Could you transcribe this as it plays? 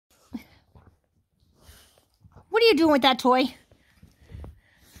What are you doing with that toy?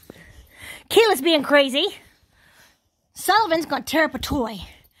 Kayla's being crazy. Sullivan's gonna tear up a toy.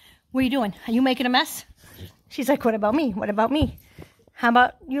 What are you doing? Are you making a mess? She's like, what about me? What about me? How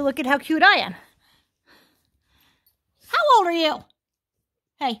about you look at how cute I am? How old are you?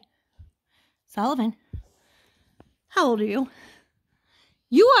 Hey, Sullivan. How old are you?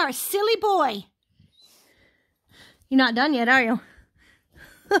 You are a silly boy. You're not done yet, are you?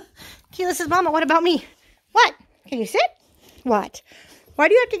 Keila says, Mama, what about me? What? Can you sit? What? Why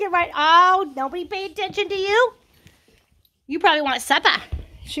do you have to get right? Oh, nobody paid attention to you? You probably want supper.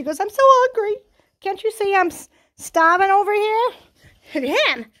 She goes, I'm so hungry. Can't you see I'm starving over here? And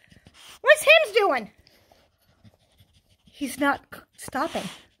him? What's him doing? He's not stopping.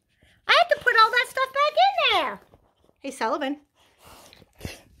 I have to put all that stuff back in there. Hey, Sullivan.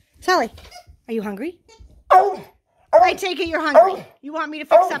 Sully, are you hungry? I take it you're hungry. You want me to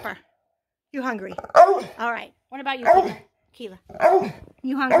fix supper? You hungry? All right. What about you, Keila?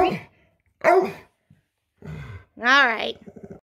 You hungry? All right.